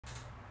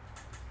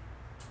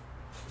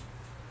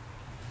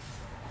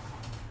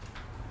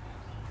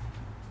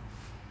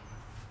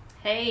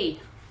Hey,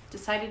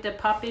 decided to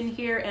pop in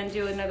here and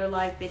do another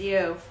live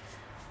video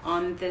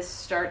on this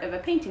start of a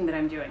painting that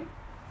I'm doing.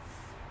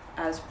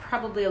 As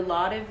probably a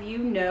lot of you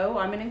know,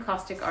 I'm an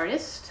encaustic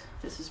artist.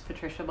 This is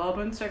Patricia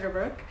Baldwin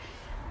Sugarbrooke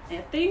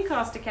at the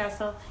Encaustic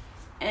Castle.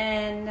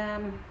 And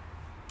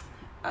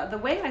the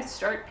way I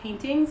start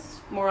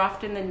paintings more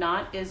often than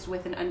not is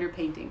with an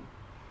underpainting.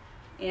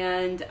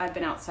 And I've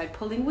been outside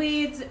pulling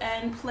weeds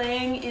and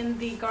playing in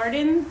the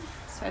garden.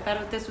 So I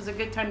thought this was a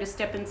good time to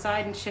step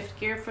inside and shift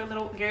gears for a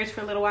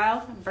little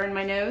while, burn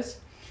my nose.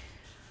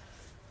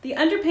 The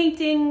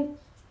underpainting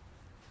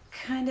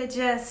kind of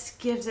just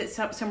gives it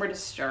somewhere to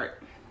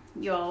start.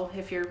 Y'all,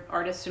 if you're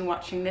artists and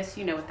watching this,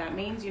 you know what that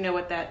means. You know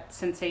what that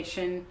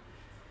sensation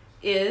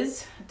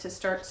is, to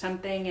start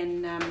something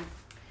and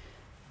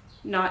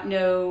not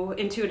know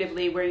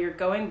intuitively where you're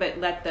going, but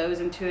let those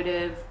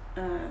intuitive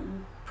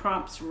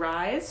prompts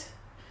rise.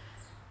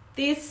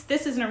 This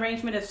is an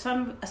arrangement of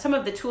some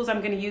of the tools I'm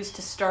going to use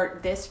to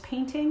start this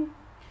painting.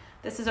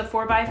 This is a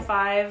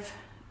 4x5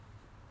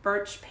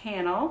 birch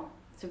panel.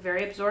 It's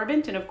very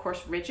absorbent and of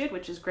course rigid,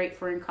 which is great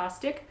for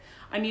encaustic.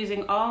 I'm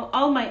using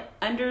all my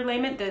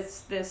underlayment,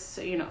 this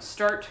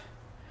start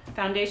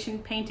foundation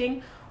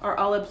painting, are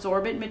all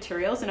absorbent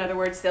materials. In other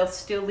words, they'll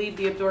still leave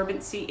the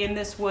absorbency in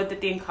this wood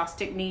that the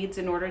encaustic needs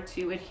in order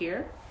to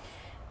adhere.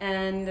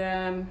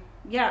 And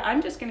yeah,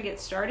 I'm just gonna get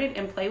started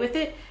and play with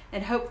it,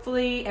 and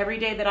hopefully every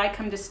day that I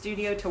come to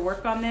studio to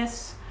work on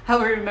this, I'll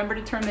remember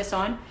to turn this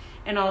on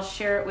and I'll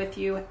share it with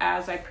you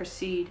as I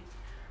proceed.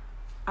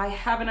 I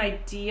have an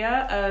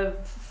idea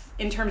of,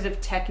 in terms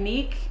of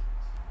technique,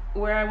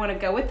 where I want to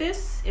go with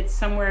this. It's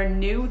somewhere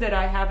new that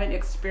I haven't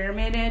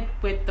experimented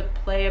with the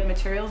play of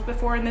materials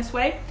before in this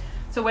way.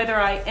 So whether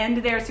I end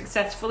there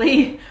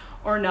successfully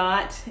or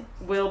not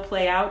will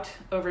play out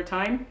over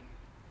time.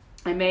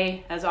 I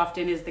may, as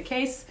often is the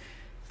case,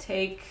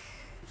 take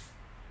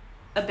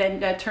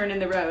a turn in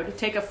the road,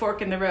 take a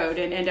fork in the road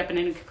and end up in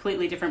a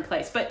completely different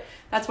place. But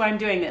that's why I'm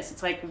doing this.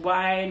 It's like,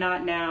 why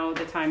not now?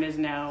 The time is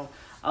now.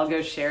 I'll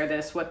go share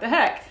this. What the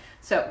heck?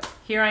 So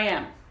here I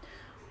am.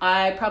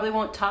 I probably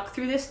won't talk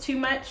through this too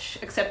much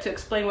except to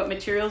explain what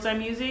materials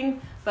I'm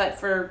using. But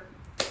for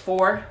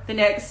the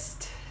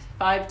next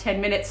 5-10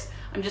 minutes,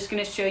 I'm just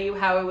going to show you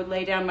how I would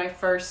lay down my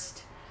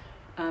first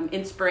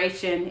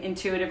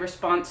intuitive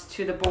response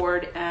to the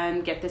board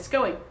and get this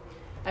going.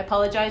 I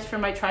apologize for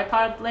my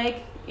tripod leg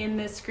in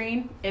this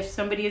screen. If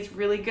somebody is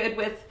really good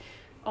with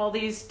all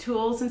these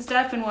tools and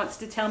stuff and wants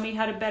to tell me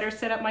how to better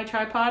set up my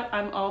tripod,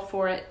 I'm all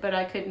for it, but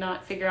I could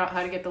not figure out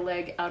how to get the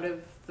leg out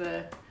of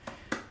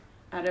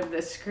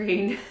the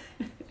screen.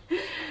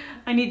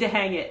 I need to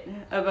hang it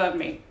above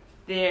me.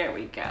 There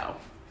we go.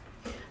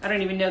 I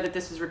don't even know that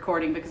this is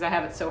recording because I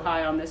have it so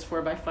high on this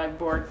 4x5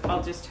 board.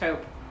 I'll just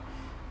hope.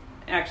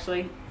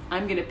 Actually,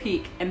 I'm gonna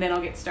peek and then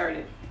I'll get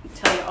started and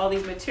tell you all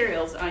these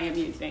materials I am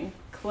using.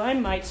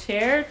 Climb my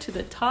chair to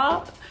the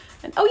top.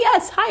 And oh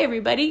yes, hi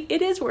everybody,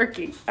 it is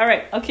working. All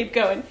right, I'll keep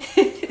going.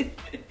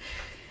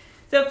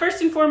 So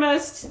first and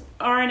foremost,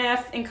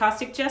 R&F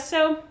encaustic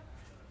gesso.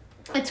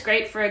 It's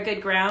great for a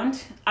good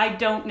ground. I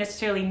don't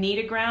necessarily need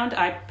a ground.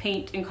 I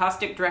paint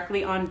encaustic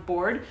directly on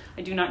board.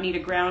 I do not need a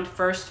ground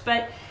first,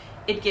 but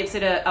it gives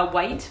it a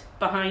white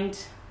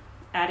behind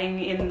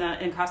adding in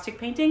the encaustic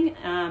painting.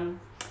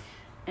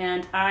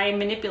 And I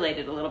manipulate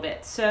it a little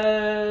bit.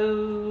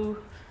 So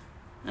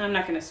I'm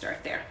not gonna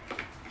start there.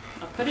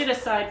 I'll put it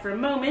aside for a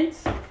moment,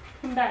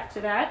 come back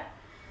to that.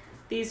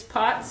 These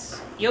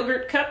pots,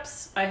 yogurt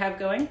cups I have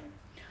going,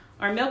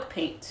 are milk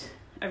paint.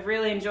 I've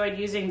really enjoyed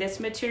using this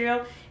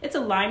material. It's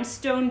a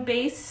limestone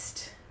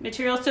based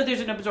material, so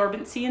there's an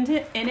absorbency in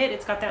it.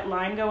 It's got that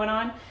lime going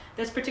on.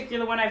 This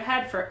particular one I've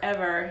had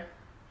forever.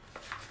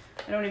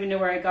 I don't even know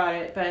where I got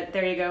it, but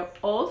there you go.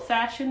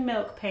 Old-fashioned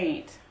milk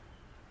paint.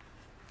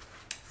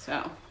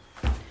 So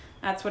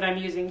that's what I'm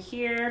using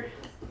here.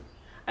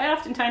 I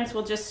oftentimes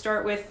will just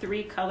start with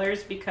 3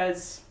 colors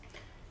because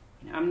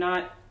I'm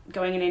not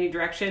going in any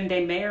direction.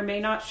 They may or may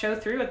not show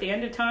through at the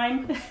end of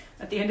time,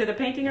 at the end of the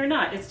painting or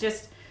not. It's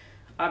just,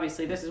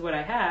 obviously this is what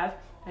I have.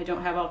 I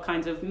don't have all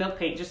kinds of milk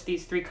paint, just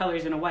these 3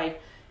 colors and a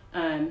white.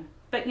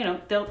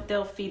 But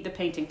they'll feed the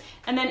painting.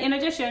 And then in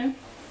addition,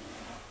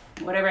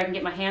 whatever I can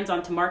get my hands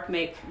on to mark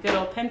make. Good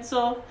old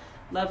pencil,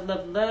 love,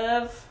 love,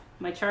 love.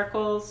 My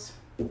charcoals,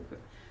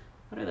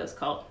 what are those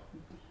called?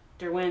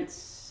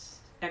 Derwent's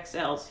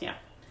XLs, yeah.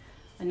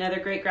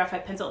 Another great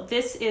graphite pencil.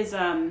 This is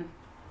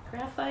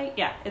graphite,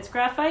 yeah, it's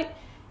graphite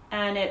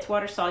and it's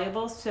water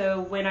soluble.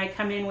 So when I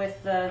come in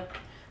with the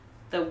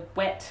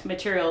wet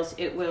materials,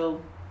 it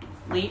will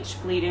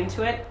bleed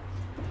into it.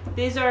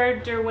 These are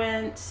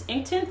Derwent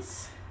ink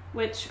tints,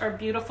 which are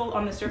beautiful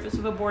on the surface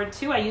of a board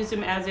too. I use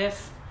them as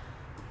if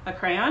a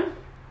crayon,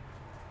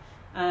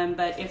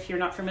 but if you're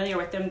not familiar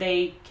with them,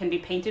 they can be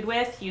painted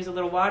with. Use a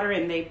little water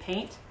and they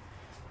paint,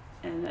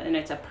 and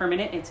it's a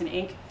permanent, it's an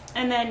ink.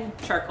 And then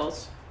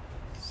charcoals.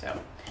 So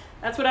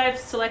that's what I've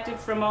selected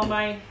from all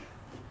my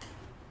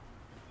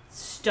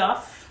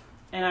stuff,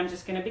 and I'm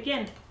just gonna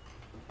begin.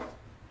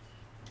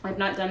 I've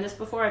not done this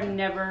before. I've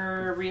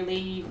never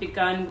really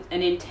begun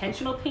an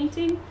intentional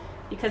painting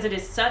because it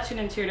is such an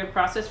intuitive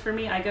process for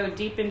me. I go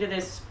deep into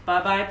this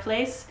bye-bye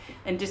place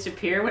and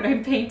disappear when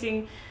I'm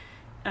painting,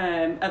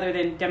 other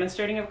than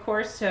demonstrating, of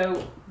course.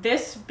 So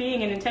this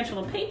being an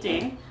intentional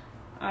painting,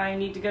 I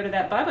need to go to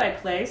that bye-bye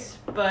place,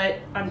 but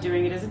I'm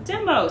doing it as a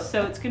demo,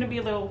 so it's going to be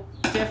a little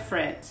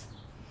different.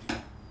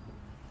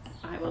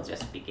 I will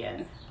just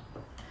begin.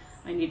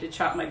 I need to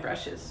chop my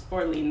brushes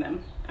or lean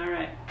them. All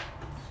right.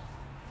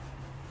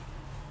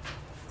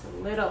 It's a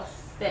little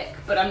thick,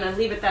 but I'm going to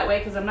leave it that way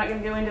because I'm not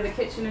going to go into the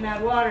kitchen and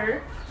add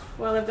water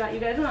while I've got you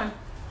guys on.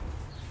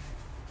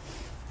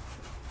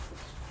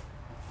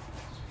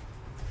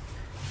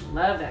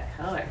 Love that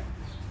color.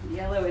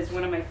 Yellow is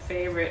one of my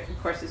favorite.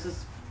 Of course, this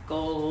is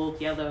gold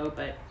yellow,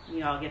 but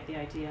you all get the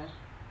idea.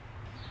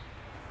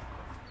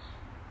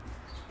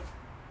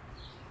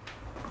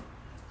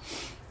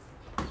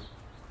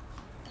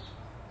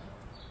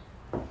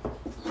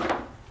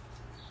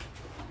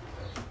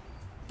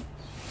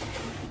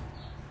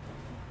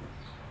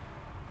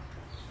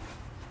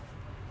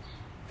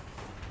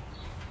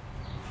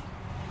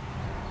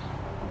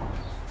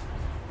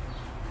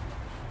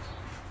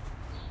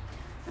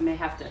 I may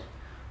have to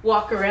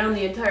walk around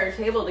the entire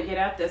table to get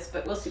at this,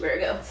 but we'll see where it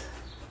goes.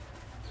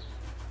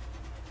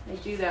 I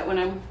do that when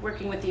I'm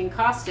working with the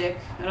encaustic.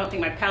 I don't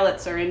think my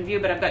palettes are in view,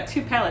 but I've got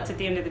 2 palettes at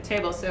the end of the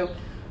table, so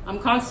I'm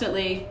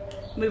constantly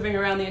moving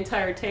around the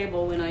entire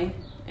table when I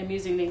am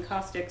using the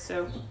encaustic,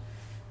 so it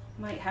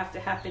might have to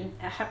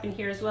happen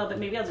here as well, but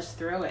maybe I'll just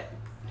throw it.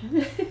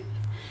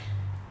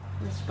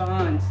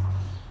 Respond.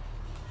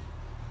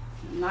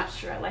 I'm not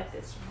sure I like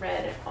this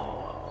red at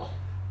all.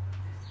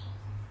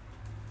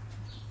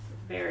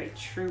 Very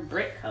true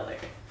brick color.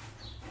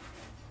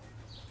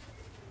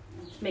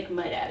 Let's make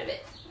mud out of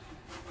it.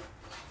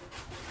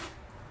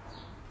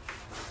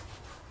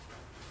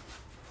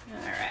 All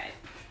right.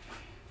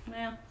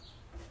 Well,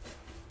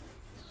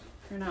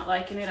 if you're not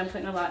liking it, I'm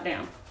putting a lot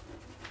down.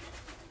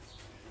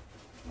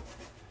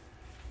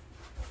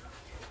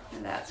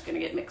 And that's gonna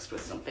get mixed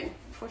with something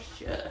for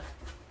sure.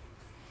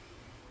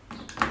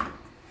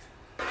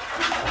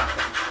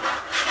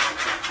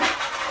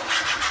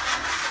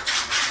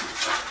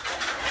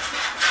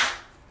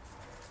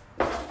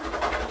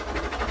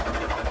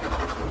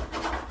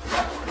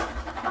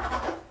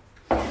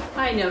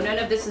 I know none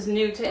of this is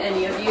new to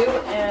any of you,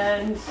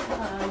 and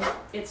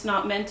it's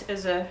not meant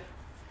as an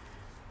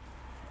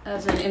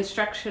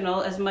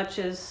instructional as much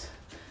as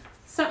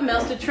something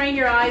else to train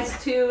your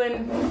eyes to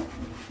and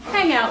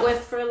hang out with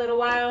for a little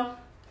while.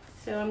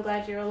 So I'm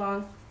glad you're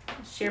along.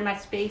 Share my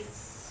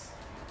space.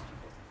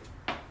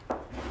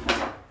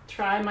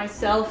 Try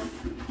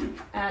myself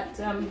at,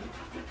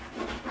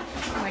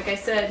 like I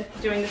said,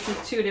 doing this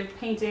intuitive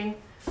painting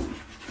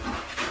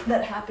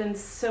that happens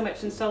so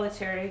much in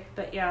solitary,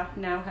 but yeah,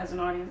 now has an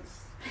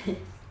audience.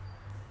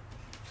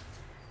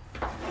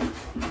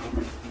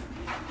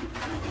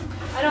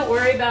 I don't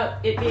worry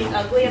about it being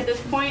ugly at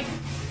this point,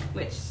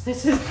 which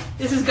this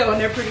is going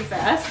there pretty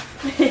fast.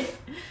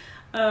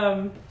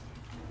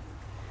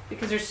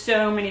 Because there's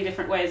so many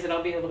different ways that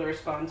I'll be able to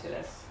respond to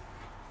this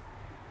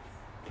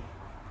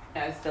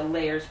as the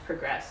layers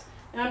progress.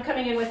 Now I'm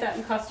coming in with that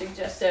encaustic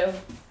gesso.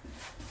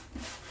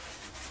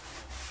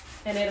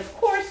 And it, of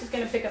course, is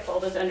going to pick up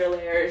all those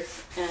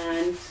underlayers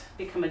and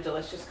become a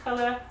delicious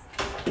color.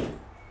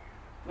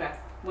 Well,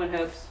 one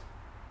hopes.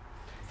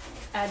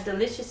 Add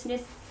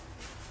deliciousness.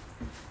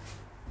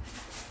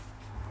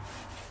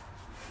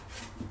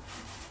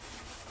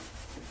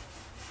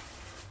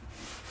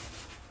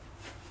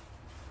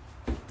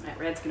 That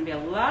red's going to be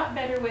a lot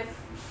better with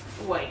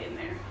white in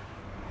there.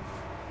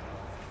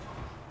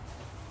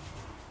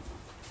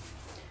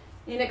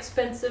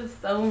 Inexpensive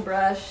foam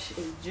brush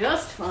is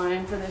just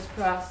fine for this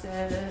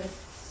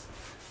process.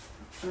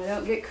 I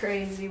don't get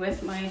crazy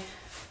with my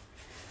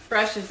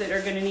brushes that are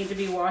going to need to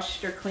be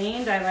washed or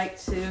cleaned. I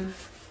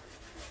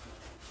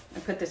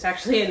put this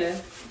actually in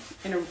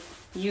a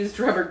used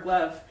rubber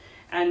glove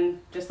and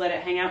just let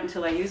it hang out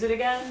until I use it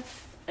again.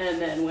 And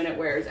then when it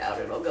wears out,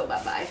 it'll go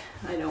bye-bye.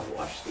 I don't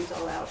wash these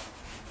all out.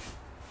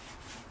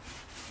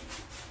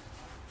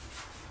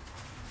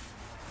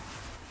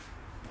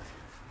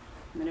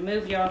 I'm gonna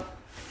move, y'all.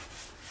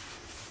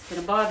 It's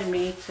gonna bother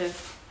me to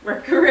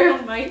work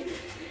around my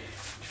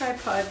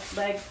tripod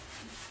leg.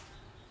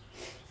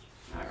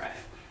 All right.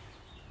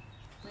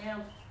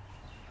 Well,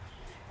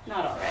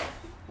 not all right.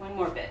 One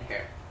more bit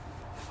here.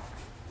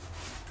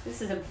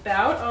 This is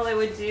about all I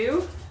would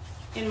do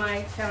in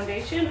my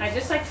foundation. I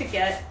just like to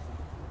get,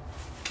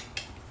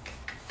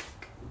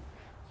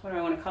 what do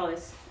I want to call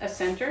this? A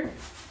center.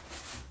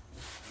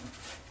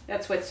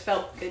 That's what's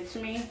felt good to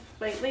me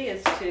lately,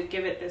 is to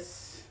give it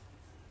this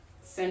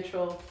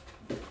central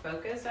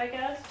focus, I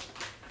guess.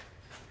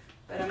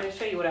 But I'm going to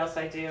show you what else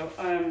I do.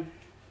 I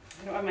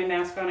don't have my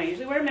mask on. I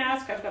usually wear a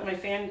mask. I've got my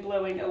fan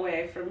blowing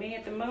away from me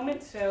at the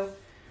moment, so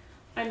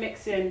I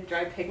mix in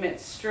dry pigment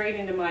straight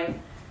into my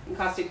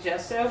encaustic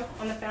gesso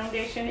on the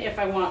foundation if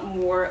I want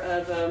more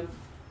of a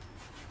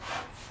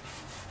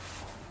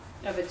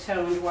of a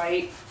toned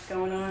white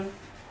going on,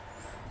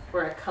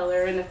 or a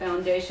color in the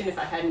foundation if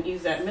I hadn't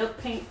used that milk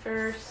paint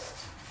first.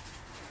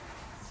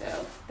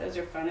 So those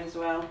are fun as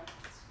well.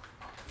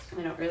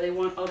 I don't really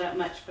want all that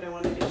much, but I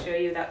wanted to show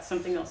you that's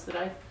something else that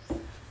I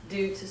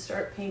do to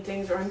start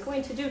paintings, or I'm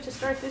going to do to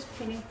start this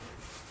painting.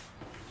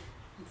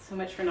 So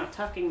much for not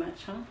talking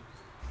much, huh?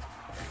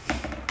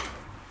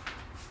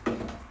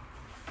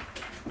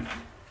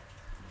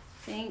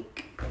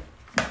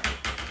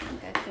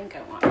 I think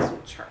I want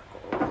some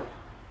charcoal.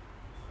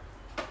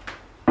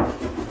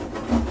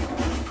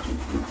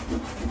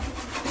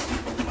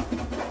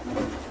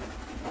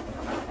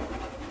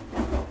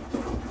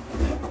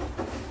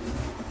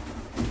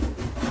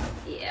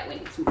 Yeah, we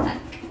need some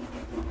black.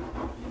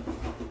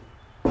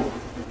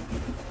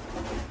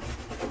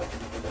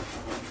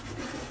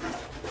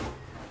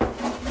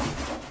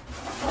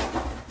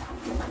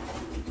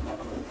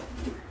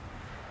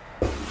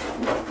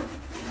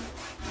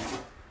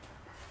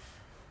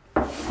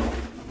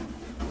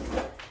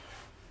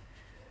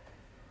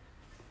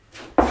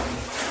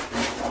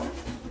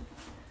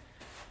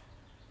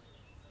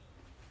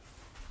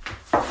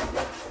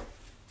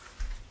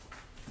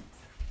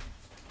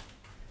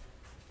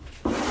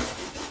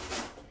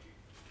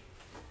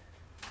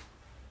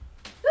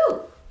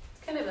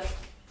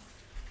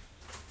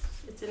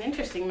 It's an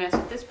interesting mess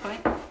at this point.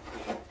 I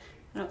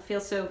don't feel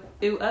so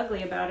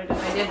ugly about it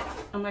as I did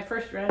on my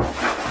first run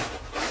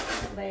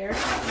layer.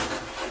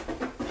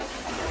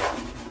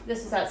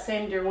 This is that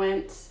same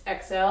Derwent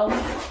XL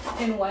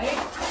in white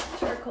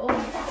charcoal.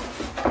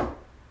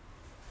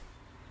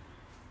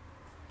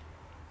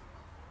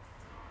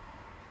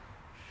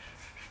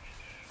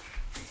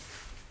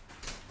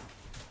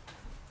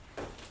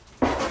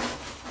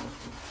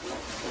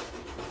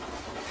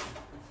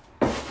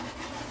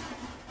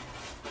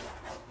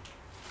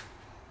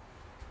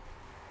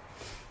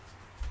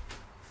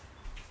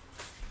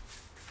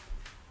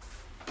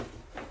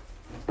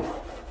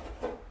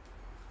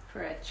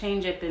 For a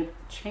change up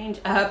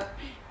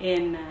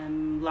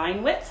in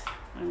line width,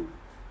 I'm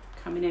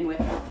coming in with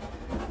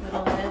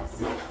little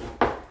heads.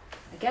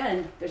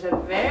 Again, there's a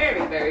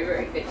very, very,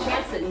 very good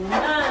chance that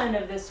none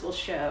of this will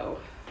show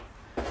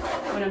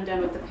when I'm done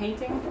with the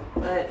painting,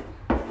 but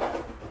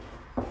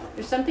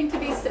there's something to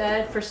be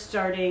said for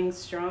starting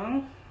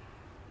strong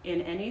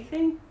in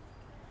anything,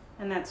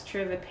 and that's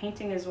true of a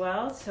painting as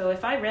well. So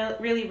if I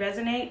really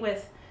resonate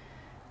with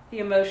the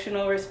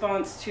emotional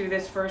response to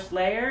this first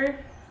layer,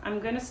 I'm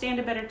going to stand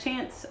a better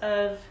chance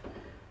of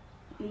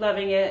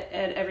loving it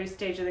at every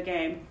stage of the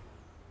game.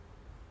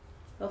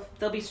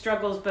 There'll be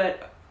struggles,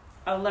 but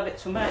I'll love it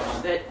so much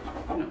that,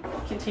 you know,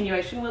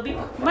 continuation will be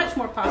much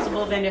more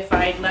possible than if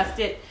I'd left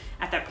it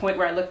at that point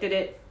where I looked at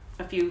it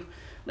a few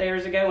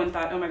layers ago and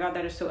thought, oh my God,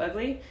 that is so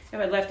ugly. If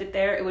I left it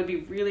there, it would be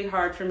really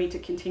hard for me to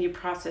continue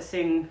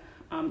processing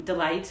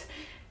delight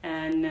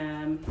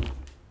and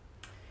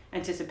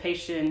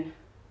anticipation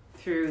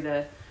through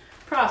the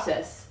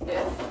process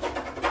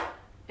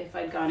if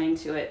I'd gone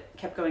into it,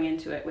 kept going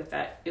into it with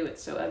that, ew,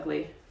 it's so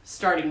ugly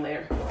starting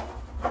layer.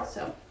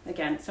 So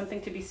again, something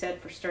to be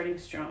said for starting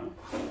strong,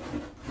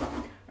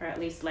 or at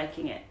least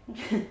liking it.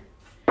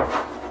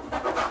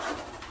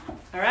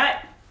 All right,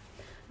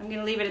 I'm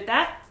gonna leave it at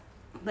that,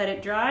 let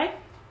it dry,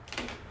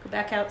 go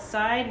back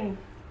outside and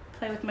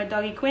play with my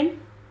doggy Quinn,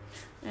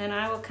 and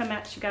I will come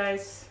at you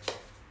guys,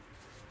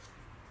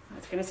 I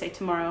was gonna say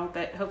tomorrow,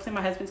 but hopefully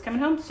my husband's coming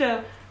home,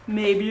 so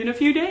maybe in a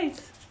few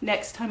days.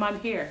 Next time I'm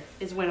here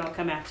is when I'll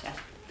come at you.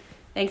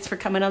 Thanks for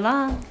coming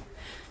along.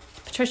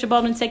 Patricia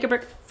Baldwin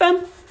Sakerberg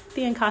from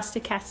the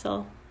Encaustic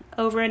Castle.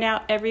 Over and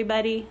out,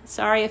 everybody.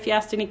 Sorry if you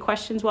asked any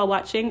questions while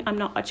watching. I'm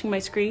not watching my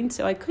screen,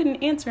 so I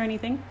couldn't answer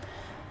anything.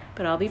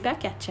 But I'll be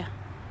back at you.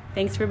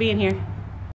 Thanks for being here.